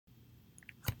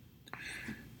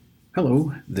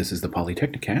Hello, this is the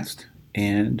Polytechnicast,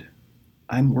 and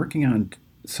I'm working on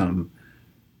some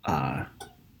uh,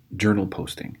 journal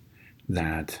posting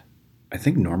that I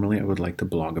think normally I would like to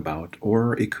blog about,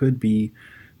 or it could be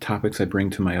topics I bring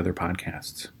to my other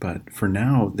podcasts. But for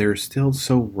now, they're still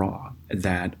so raw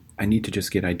that I need to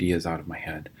just get ideas out of my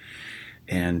head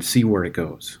and see where it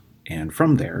goes. And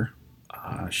from there,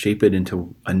 shape it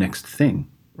into a next thing,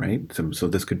 right? So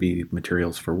this could be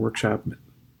materials for workshop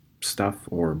stuff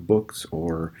or books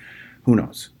or who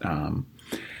knows.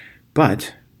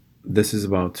 But this is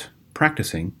about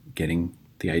practicing getting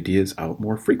the ideas out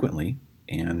more frequently,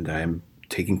 and I'm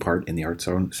taking part in the Art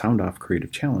Sound Off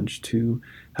Creative Challenge to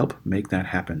help make that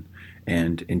happen.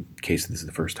 And in case this is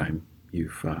the first time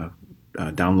you've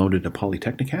downloaded a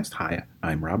Polytechnicast, hi,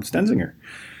 I'm Rob Stenzinger.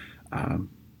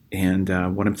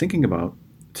 And what I'm thinking about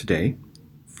today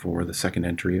for the second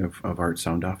entry of Art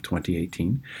Sound Off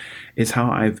 2018 is how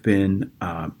I've been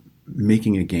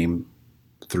making a game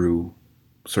through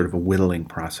sort of a whittling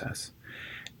process.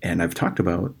 And I've talked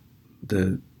about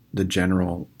the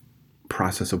general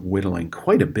process of whittling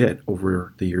quite a bit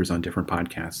over the years on different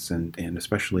podcasts and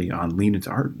especially on Lean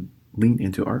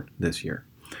into Art this year.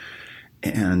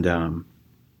 And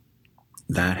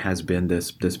that has been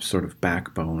this sort of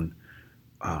backbone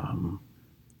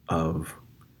of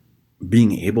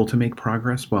being able to make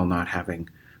progress while not having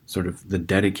sort of the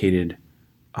dedicated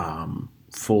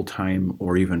full-time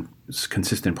or even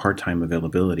consistent part-time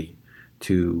availability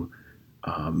to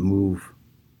move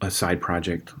a side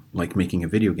project like making a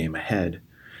video game ahead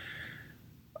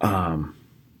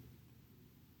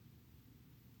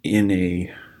in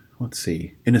a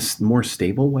in a more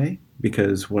stable way,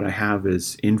 because what I have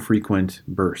is infrequent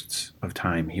bursts of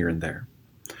time here and there.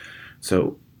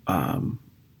 So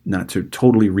not to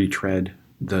totally retread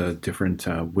the different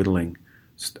whittling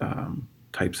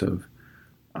types of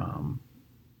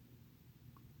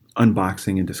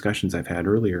unboxing and discussions I've had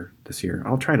earlier this year.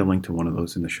 I'll try to link to one of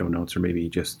those in the show notes, or maybe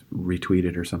just retweet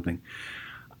it or something.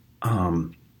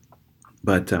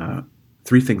 But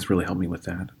three things really help me with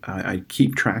that. I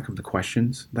keep track of the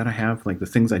questions that I have, like the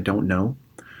things I don't know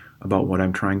about what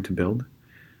I'm trying to build.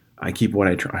 I keep what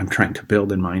I'm trying to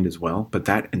build in mind as well, but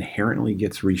that inherently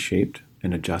gets reshaped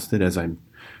and adjusted as I'm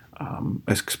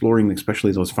exploring,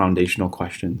 especially those foundational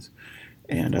questions.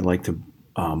 And I like to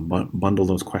bundle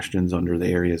those questions under the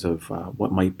areas of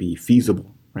what might be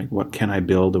feasible, right? What can I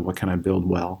build, and what can I build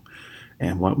well,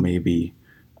 and what may be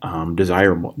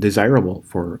desirable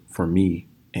for me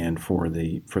and for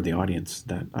the audience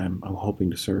that I'm hoping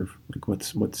to serve. Like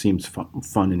what seems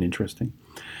fun and interesting,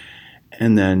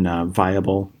 and then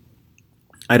viable.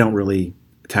 I don't really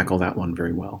tackle that one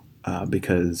very well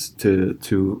because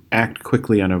to act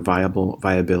quickly on a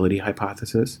viability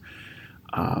hypothesis,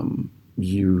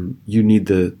 you need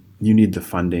the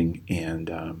funding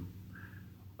and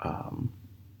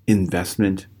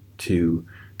investment to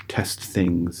test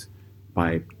things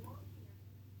by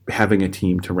having a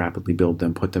team to rapidly build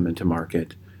them, put them into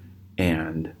market,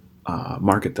 and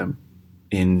market them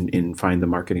in find the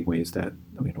marketing ways that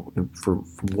for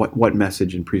what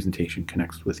message and presentation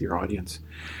connects with your audience.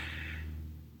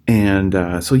 And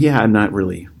so yeah, I'm not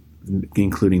really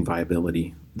including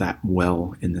viability that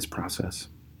well in this process.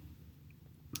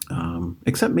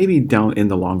 Except maybe down in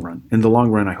the long run. In the long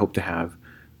run, I hope to have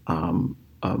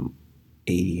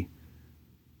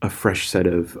a fresh set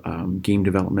of game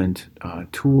development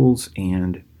tools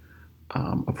and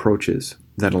approaches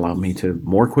that allow me to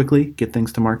more quickly get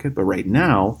things to market. But right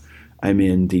now, I'm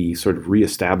in the sort of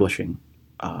reestablishing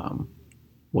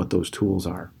what those tools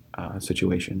are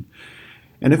situation,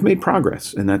 and have made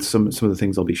progress. And that's some of the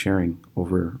things I'll be sharing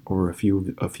over a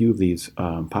few of these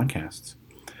podcasts.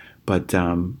 But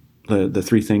the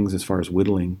three things as far as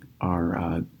whittling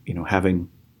are having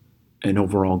an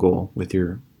overall goal with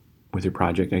your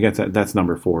project. I guess that's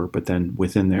number 4. But then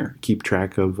within there, keep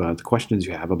track of the questions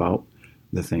you have about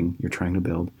the thing you're trying to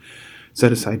build.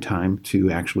 Set aside time to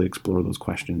actually explore those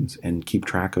questions and keep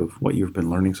track of what you've been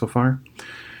learning so far,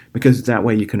 because that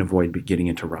way you can avoid getting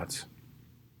into ruts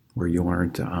where you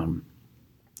aren't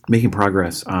making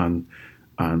progress on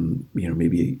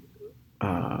maybe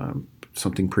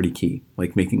something pretty key,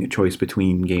 like making a choice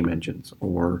between game engines,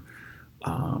 or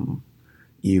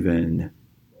even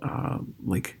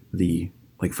like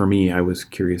for me, I was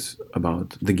curious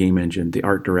about the game engine, the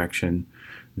art direction,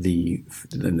 the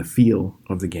feel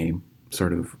of the game,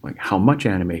 sort of like how much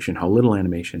animation, how little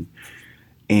animation.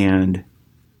 And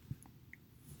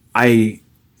I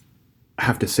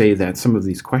have to say that some of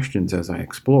these questions, as I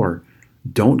explore,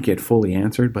 don't get fully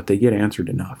answered, but they get answered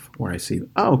enough where I see,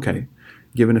 oh, okay,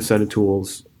 given a set of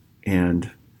tools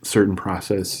and certain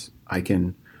process, I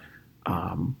can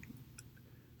um,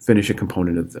 finish a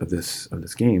component of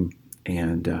this game,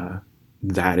 and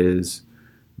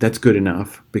that's good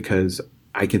enough because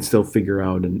I can still figure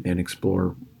out and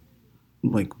explore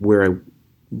like where I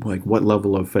like what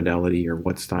level of fidelity or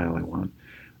what style I want.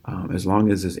 As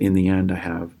long as in the end I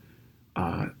have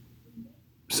uh,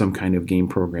 some kind of game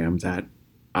program that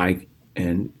I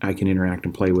I can interact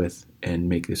and play with and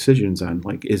make decisions on,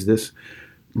 like, is this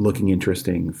looking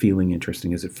interesting, feeling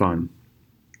interesting, is it fun?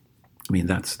 I mean,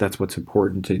 that's what's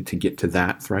important to get to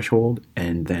that threshold,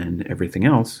 and then everything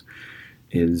else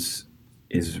is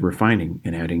refining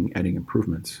and adding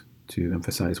improvements to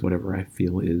emphasize whatever I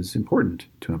feel is important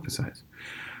to emphasize.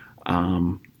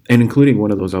 And including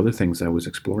one of those other things I was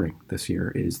exploring this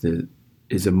year is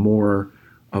a more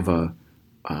of a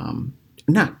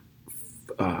not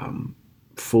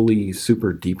fully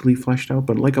super deeply fleshed out,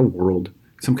 but like a world,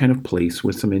 some kind of place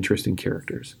with some interesting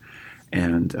characters.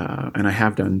 And I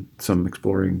have done some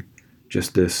exploring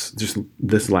just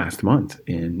this last month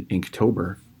in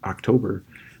October,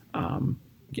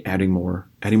 adding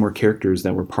more characters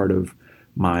that were part of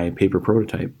my paper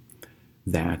prototype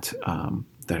that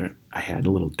I had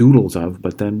little doodles of,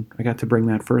 but then I got to bring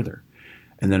that further.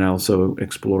 And then I also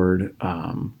explored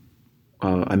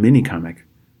a mini comic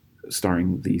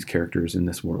starring these characters in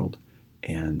this world,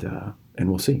 and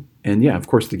we'll see. And yeah, of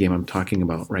course, the game I'm talking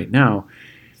about right now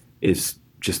is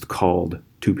just called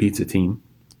Two Pizza Team.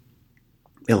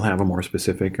 It'll have a more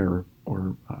specific or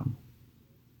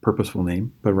purposeful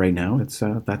name, but right now it's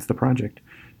that's the project,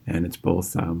 and it's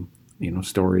both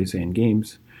stories and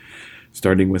games,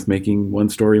 starting with making one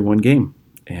story, one game,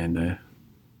 and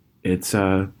it's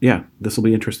yeah, this will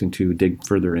be interesting to dig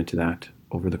further into that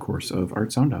over the course of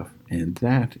Art Sound Off, and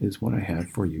that is what I have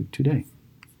for you today.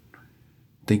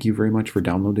 Thank you very much for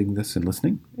downloading this and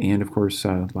listening. And of course,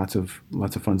 lots of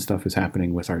fun stuff is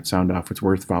happening with Art Sound Off. It's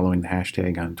worth following the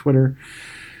hashtag on Twitter,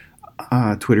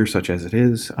 Twitter such as it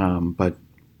is. But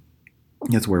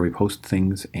that's where we post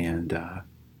things, and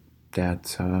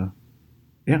that's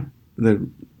yeah, they're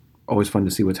always fun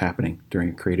to see what's happening during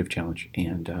a creative challenge,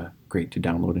 and great to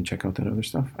download and check out that other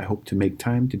stuff. I hope to make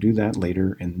time to do that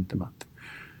later in the month.